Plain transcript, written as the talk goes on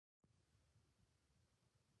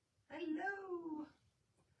Hello.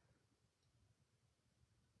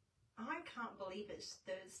 I can't believe it's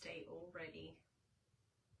Thursday already.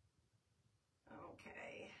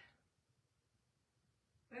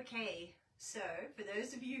 Okay, so for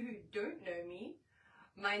those of you who don't know me,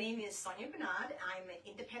 my name is Sonia Bernard. I'm an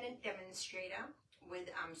independent demonstrator with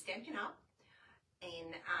Stampin' Up.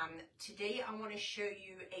 And today I want to show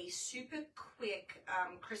you a super quick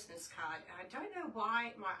Christmas card. I don't know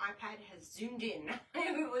why my iPad has zoomed in.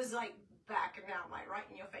 It was like back and now, like right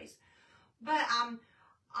in your face. But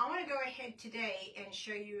I want to go ahead today and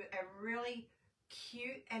show you a really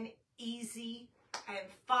cute and easy and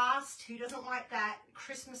fast, who doesn't like that,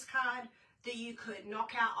 Christmas card that you could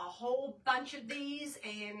knock out a whole bunch of these,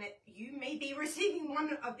 and you may be receiving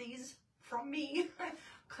one of these from me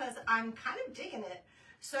because I'm kind of digging it.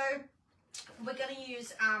 So we're going to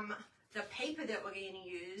use the paper that we're going to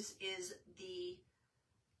use is the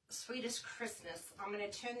Sweetest Christmas. I'm going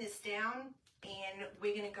to turn this down and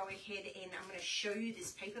we're going to go ahead and I'm going to show you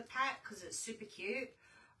this paper pack because it's super cute.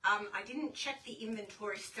 I didn't check the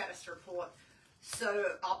inventory status report,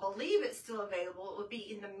 so I believe it's still available. It will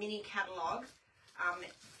be in the mini catalog,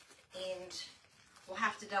 and we'll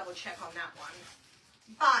have to double check on that one.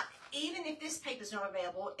 But even if this paper is not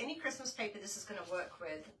available, any Christmas paper this is going to work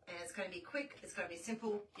with, and it's going to be quick, it's going to be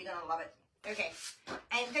simple, you're going to love it. Okay,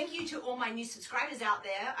 and thank you to all my new subscribers out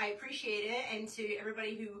there. I appreciate it, and to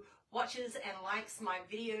everybody who watches and likes my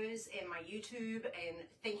videos and my YouTube, and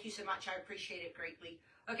thank you so much. I appreciate it greatly.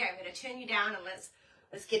 Okay, I'm going to turn you down and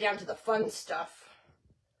let's get down to the fun stuff.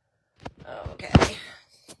 Okay.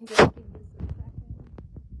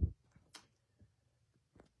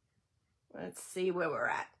 Let's see where we're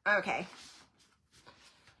at. Okay.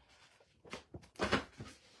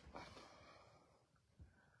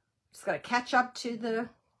 Just got to catch up to the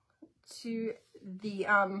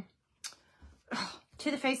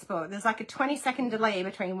Facebook. There's like a 20-second delay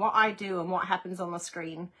between what I do and what happens on the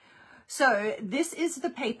screen. So this is the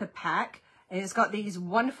paper pack. It's got these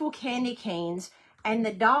wonderful candy canes, and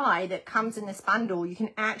the die that comes in this bundle, you can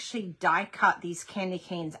actually die cut these candy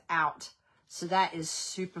canes out. So that is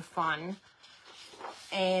super fun.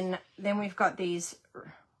 And then we've got these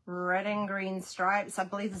red and green stripes. I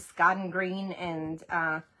believe this is garden green and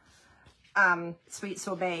sweet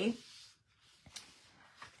sorbet.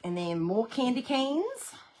 And then more candy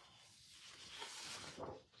canes.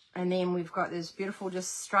 And then we've got this beautiful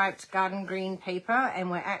just striped garden green paper,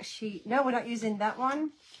 and we're actually, no, we're not using that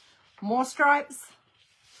one. More stripes.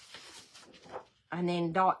 And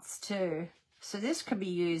then dots too. So this could be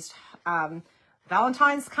used,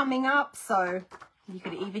 Valentine's coming up, so you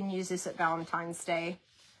could even use this at Valentine's Day.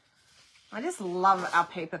 I just love our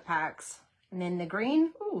paper packs. And then the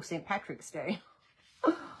green, ooh, St. Patrick's Day.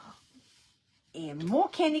 And more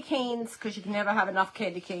candy canes, because you can never have enough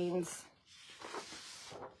candy canes.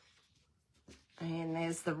 And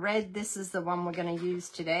there's the red. This is the one we're going to use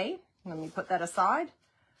today. Let me put that aside.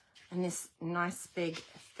 And this nice big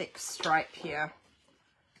thick stripe here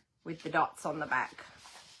with the dots on the back.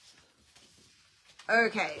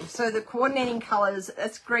 Okay, so the coordinating colors,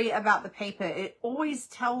 that's great about the paper. It always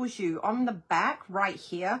tells you on the back right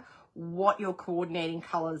here what your coordinating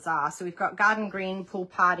colors are. So we've got garden green, pool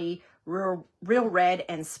party, real red,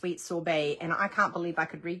 and sweet sorbet. And I can't believe I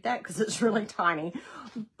could read that because it's really tiny.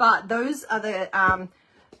 But those are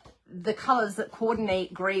the colors that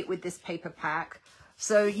coordinate great with this paper pack.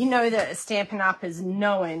 So you know that Stampin' Up! Is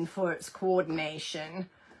known for its coordination.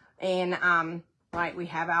 And like we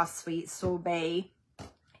have our sweet sorbet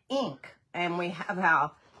ink, and we have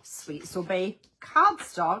our sweet sorbet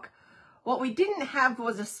cardstock. What we didn't have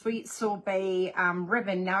was a sweet sorbet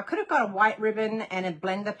ribbon. Now I could have got a white ribbon and a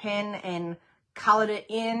blender pen and colored it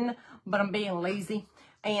in, but I'm being lazy.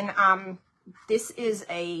 And this is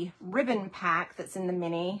a ribbon pack that's in the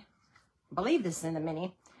mini. I believe this is in the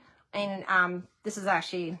mini. And this is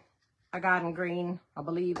actually a garden green, I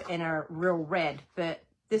believe, and a real red, but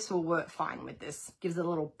this will work fine with this. Gives it a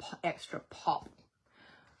little extra pop.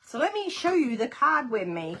 So let me show you the card we're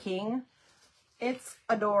making. It's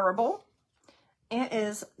adorable. It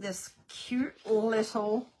is this cute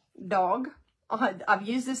little dog. I've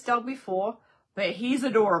used this dog before, but he's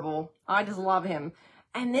adorable. I just love him.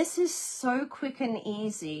 And this is so quick and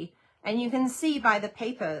easy. And you can see by the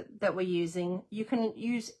paper that we're using, you can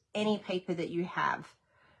use any paper that you have.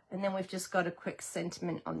 And then we've just got a quick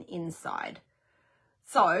sentiment on the inside.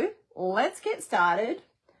 So let's get started.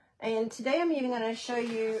 And today I'm even going to show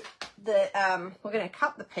you the, we're going to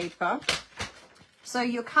cut the paper. So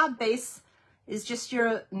your card base is just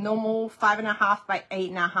your normal 5.5 by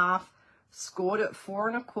 8.5, scored at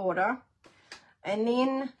 4 1/4. And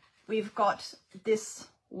then we've got this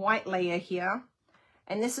white layer here.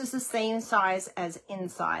 And this is the same size as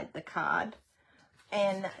inside the card.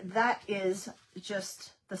 And that is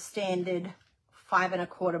just the standard 5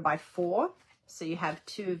 1/4 by 4. So you have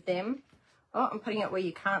 2 of them. Oh, I'm putting it where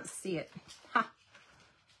you can't see it. Ha.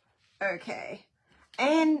 Okay.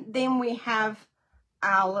 And then we have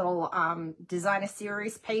our little designer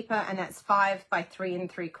series paper, and that's 5 by 3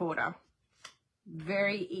 3/4.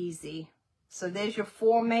 Very easy. So there's your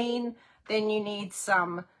 4 main. Then you need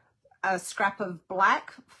a scrap of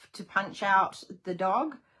black to punch out the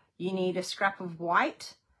dog. You need a scrap of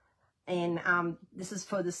white, and this is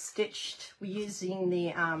for the stitched. We're using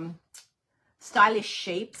the Stylish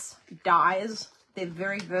Shapes dies. They're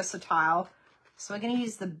very versatile. So we're going to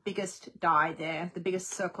use the biggest die there, the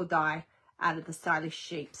biggest circle die out of the Stylish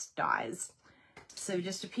Shapes dies. So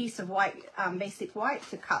just a piece of white, basic white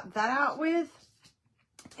to cut that out with,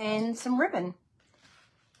 and some ribbon.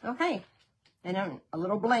 Okay, and a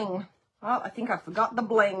little bling. Oh, I think I forgot the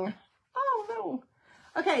bling. Oh no.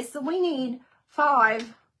 Okay, so we need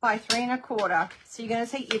 5 by 3 1/4. So you're going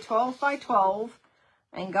to take your 12 by 12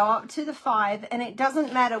 and go up to the 5, and it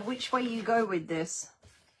doesn't matter which way you go with this.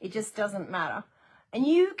 It just doesn't matter. And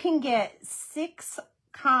you can get 6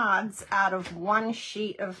 cards out of 1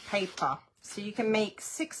 sheet of paper. So you can make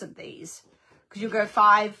 6 of these, because you'll go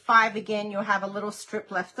 5, 5 again, you'll have a little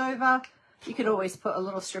strip left over. You could always put a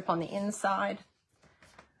little strip on the inside.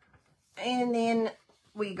 And then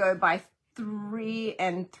we go by 3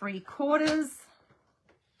 3/4.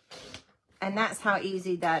 And that's how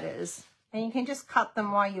easy that is. And you can just cut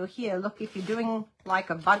them while you're here. Look, if you're doing like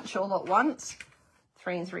a bunch all at once,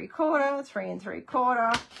 3 3/4, 3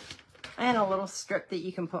 3/4, and a little strip that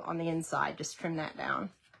you can put on the inside. Just trim that down.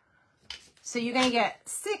 So you're going to get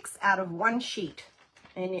 6 out of 1 sheet.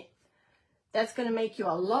 And that's going to make you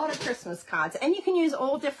a lot of Christmas cards. And you can use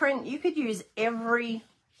all different, you could use every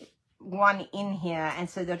one in here, and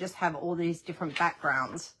so they'll just have all these different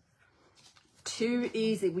backgrounds. Too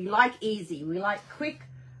easy. We like easy. We like quick.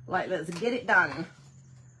 Like, let's get it done.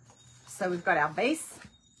 So we've got our base.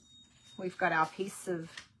 We've got our piece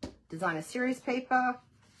of designer series paper.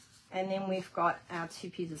 And then we've got our 2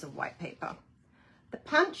 pieces of white paper. The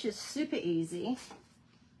punch is super easy.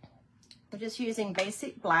 We're just using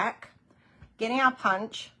basic black. Getting our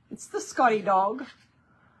punch. It's the Scottie dog.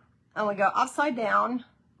 And we go upside down.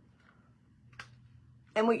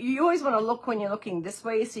 And you always want to look when you're looking this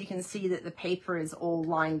way so you can see that the paper is all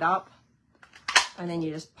lined up. And then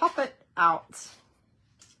you just pop it out.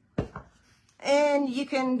 And you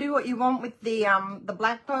can do what you want with the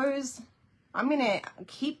black bows. I'm going to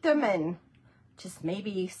keep them, and just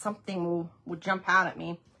maybe something will jump out at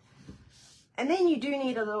me. And then you do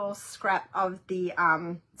need a little scrap of the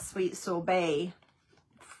sweet sorbet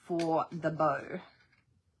for the bow.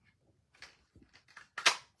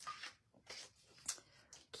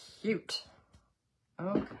 Cute.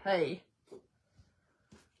 Okay.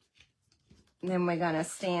 And then we're going to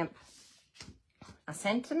stamp a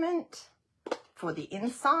sentiment for the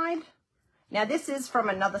inside. Now this is from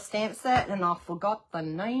another stamp set, and I forgot the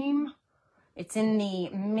name. It's in the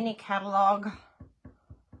mini catalog.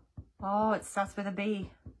 Oh, it starts with a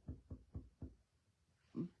B.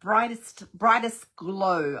 Brightest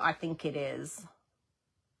Glow, I think it is.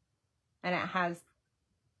 And it has,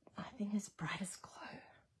 I think it's Brightest Glow.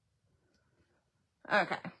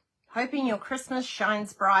 Okay. Hoping your Christmas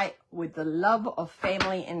shines bright with the love of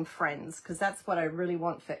family and friends, because that's what I really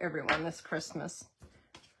want for everyone this Christmas.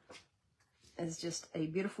 Is just a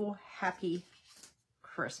beautiful, happy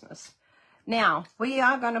Christmas. Now, we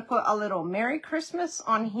are going to put a little Merry Christmas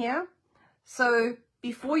on here. So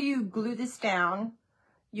before you glue this down,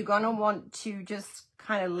 you're going to want to just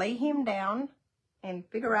kind of lay him down and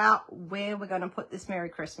figure out where we're going to put this Merry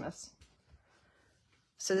Christmas.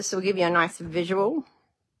 So this will give you a nice visual.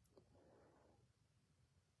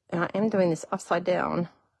 And I am doing this upside down,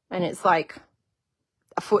 and it's like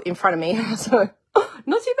a foot in front of me. So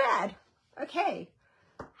not too bad. Okay.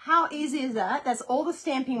 How easy is that? That's all the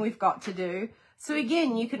stamping we've got to do. So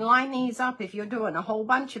again, you can line these up if you're doing a whole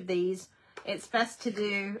bunch of these. It's best to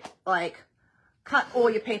do like cut all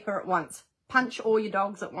your paper at once, punch all your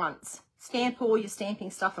dogs at once, stamp all your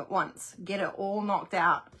stamping stuff at once, get it all knocked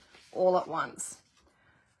out all at once.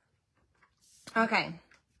 Okay.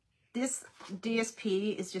 This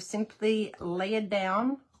DSP is just simply layered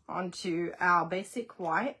down onto our basic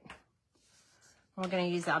white. We're going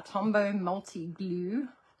to use our Tombow multi-glue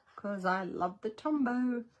because I love the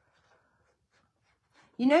Tombow.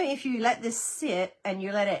 You know, if you let this sit and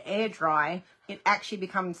you let it air dry, it actually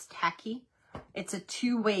becomes tacky. It's a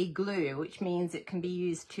 2-way glue, which means it can be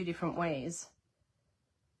used 2 different ways.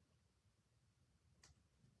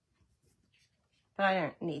 but I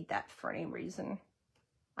don't need that for any reason.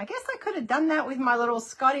 I guess I could have done that with my little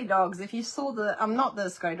Scottie dogs. If you saw the, not the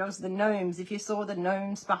Scottie dogs, the gnomes. If you saw the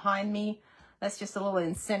gnomes behind me, that's just a little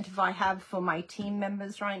incentive I have for my team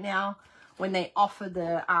members right now when they offer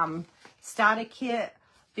the starter kit,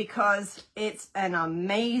 because it's an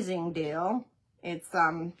amazing deal. It's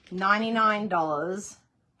 $99,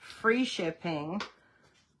 free shipping.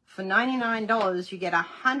 For $99, you get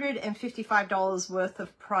 $155 worth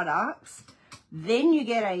of products. Then you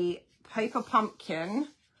get a paper pumpkin,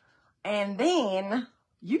 and then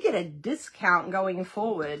you get a discount going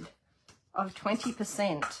forward of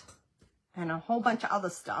 20% and a whole bunch of other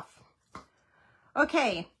stuff.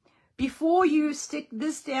 Okay, before you stick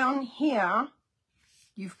this down here,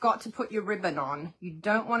 you've got to put your ribbon on. You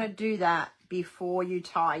don't want to do that before you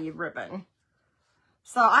tie your ribbon.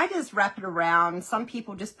 So I just wrap it around. Some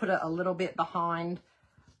people just put it a little bit behind,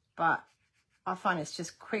 but I find it's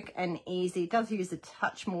just quick and easy. It does use a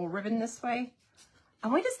touch more ribbon this way.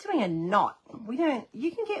 And we're just doing a knot. We don't,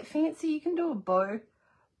 you can get fancy, you can do a bow.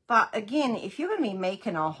 But again, if you're going to be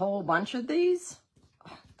making a whole bunch of these,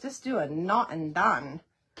 just do a knot and done.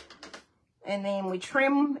 And then we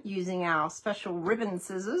trim using our special ribbon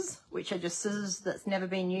scissors, which are just scissors that's never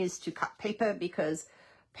been used to cut paper, because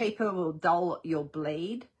paper will dull your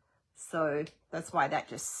blade. So that's why that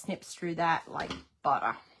just snips through that like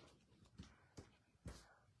butter.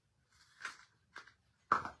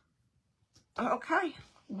 Okay,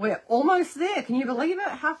 we're almost there. Can you believe it?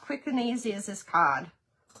 How quick and easy is this card?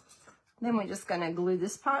 Then we're just going to glue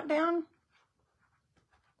this part down.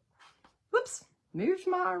 Whoops, moved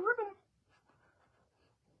my ribbon.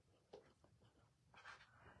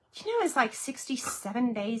 Do you know it's like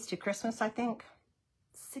 67 days to Christmas, I think?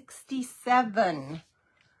 67.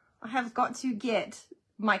 I have got to get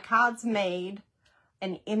my cards made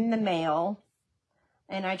and in the mail.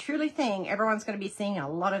 And I truly think everyone's going to be seeing a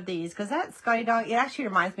lot of these, because that Scottie dog, it actually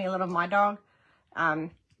reminds me a little of my dog.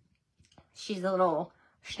 She's a little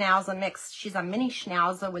Schnauzer mix. She's a mini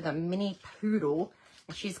Schnauzer with a mini poodle,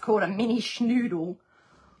 and she's called a mini Schnoodle.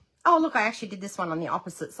 Oh, look, I actually did this one on the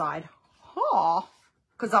opposite side. Oh,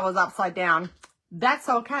 because I was upside down. That's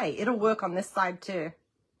okay. It'll work on this side too.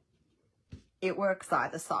 It works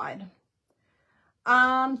either side.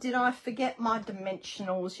 Did I forget my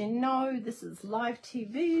dimensionals? You know, this is live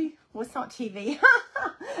TV. Well, it's not TV.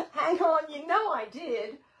 Hang on, you know I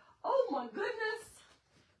did. Oh my goodness.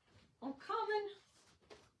 I'm coming.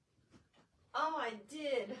 Oh, I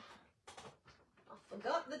did. I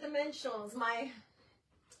forgot the dimensionals.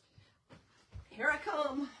 Here I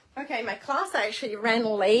come. Okay, my class actually ran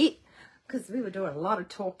late because we were doing a lot of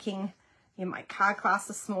talking in my card class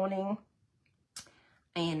this morning.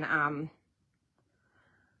 And,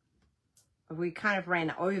 we kind of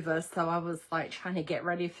ran over, so I was like trying to get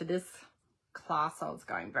ready for this class. I was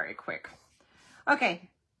going very quick. Okay,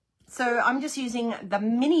 so I'm just using the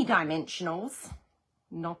mini dimensionals,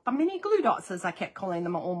 not the mini glue dots as I kept calling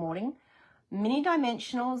them all morning. Mini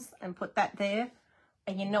dimensionals, and put that there.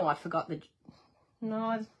 And you know I forgot the,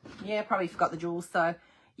 no, yeah, probably forgot the jewels. So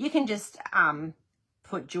you can just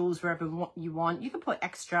put jewels wherever you want. You can put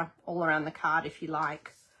extra all around the card if you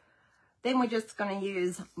like. Then we're just going to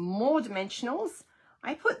use more dimensionals.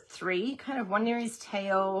 I put 3, kind of one near his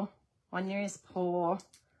tail, one near his paw,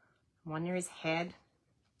 one near his head.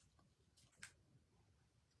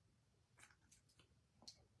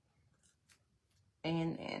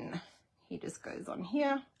 And then he just goes on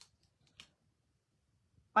here.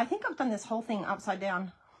 I think I've done this whole thing upside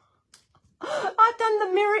down. I've done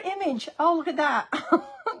the mirror image. Oh, look at that.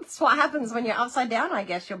 That's what happens when you're upside down, I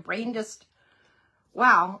guess. Your brain just...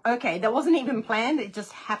 Wow, okay, that wasn't even planned. It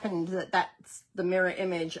just happened that that's the mirror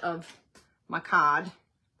image of my card.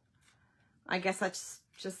 I guess that's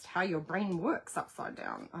just how your brain works upside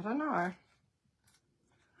down. I don't know.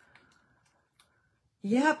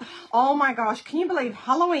 Yep. Oh my gosh, can you believe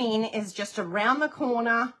Halloween is just around the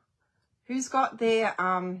corner? Who's got their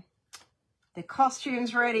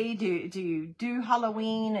costumes ready? Do you do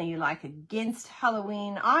Halloween? Are you like against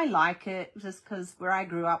Halloween? I like it just because where I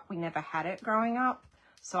grew up, we never had it growing up.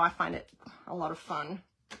 So I find it a lot of fun.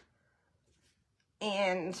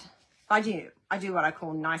 And I do what I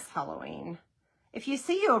call nice Halloween. If you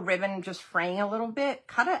see your ribbon just fraying a little bit,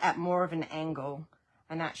 cut it at more of an angle,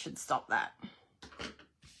 and that should stop that.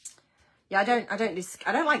 Yeah, I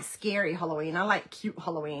don't like scary Halloween. I like cute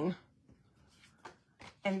Halloween.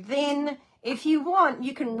 And then if you want,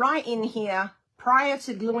 you can write in here prior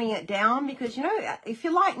to gluing it down, because you know, if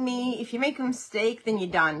you're like me, if you make a mistake, then you're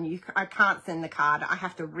done. I can't send the card. I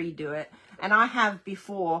have to redo it. And I have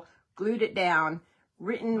before glued it down,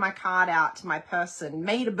 written my card out to my person,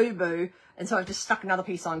 made a boo-boo, and so I've just stuck another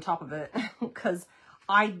piece on top of it because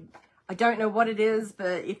I don't know what it is,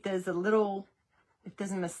 but if there's a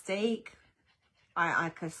mistake,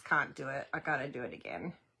 I just can't do it. I gotta do it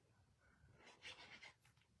again.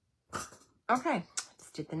 Okay,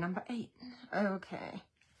 just did the number 8. Okay.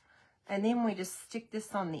 And then we just stick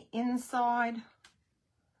this on the inside.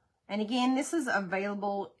 And again, this is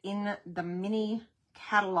available in the mini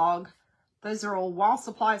catalog. Those are all while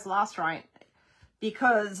supplies last, right?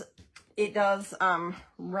 Because it does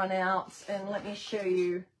run out. And let me show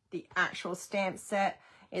you the actual stamp set.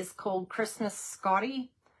 It's called Christmas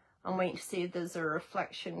Scottie. I'm waiting to see if there's a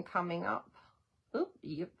reflection coming up. Oop,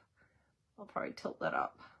 yep. I'll probably tilt that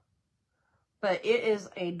up. But it is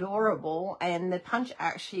adorable, and the punch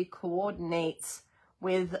actually coordinates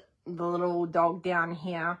with the little dog down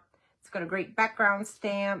here. It's got a great background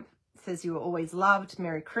stamp. It says you were always loved.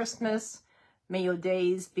 Merry Christmas. May your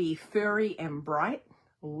days be furry and bright.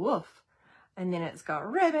 Woof. And then it's got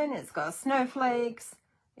ribbon. It's got snowflakes.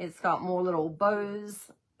 It's got more little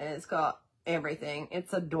bows. It's got everything.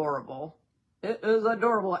 It's adorable. It is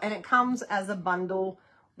adorable. And it comes as a bundle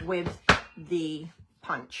with the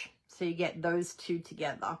punch. So you get those two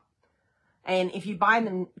together. And if you buy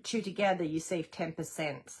them two together, you save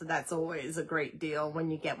 10%. So that's always a great deal. When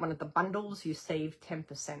you get one of the bundles, you save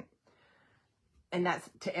 10%. And that's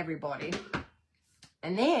to everybody.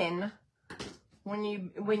 And then when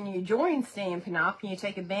you join Stampin' Up! And you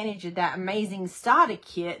take advantage of that amazing starter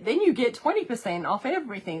kit, then you get 20% off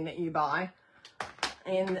everything that you buy.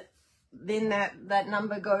 And then that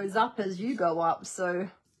number goes up as you go up. So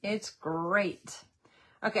it's great.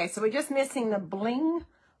 Okay, so we're just missing the bling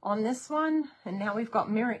on this one, and now we've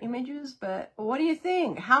got mirror images, but what do you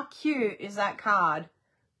think? How cute is that card?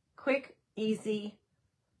 Quick, easy,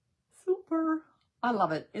 super. I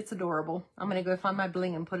love it. It's adorable. I'm going to go find my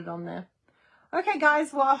bling and put it on there. Okay,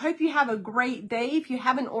 guys, well, I hope you have a great day. If you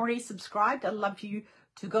haven't already subscribed, I'd love you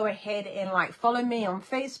to go ahead and follow me on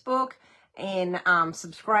Facebook and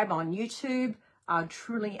subscribe on YouTube. I'd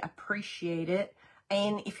truly appreciate it.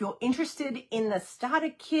 And if you're interested in the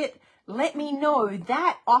starter kit, let me know.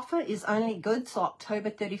 That offer is only good till October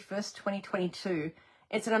 31st, 2022.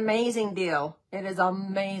 It's an amazing deal. It is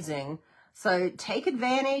amazing. So take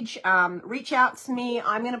advantage. Reach out to me.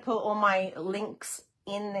 I'm going to put all my links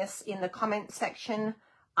in the comment section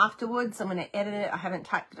afterwards. I'm going to edit it. I haven't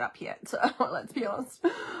typed it up yet, so let's be honest.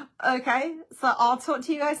 Okay, so I'll talk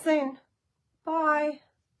to you guys soon. Bye.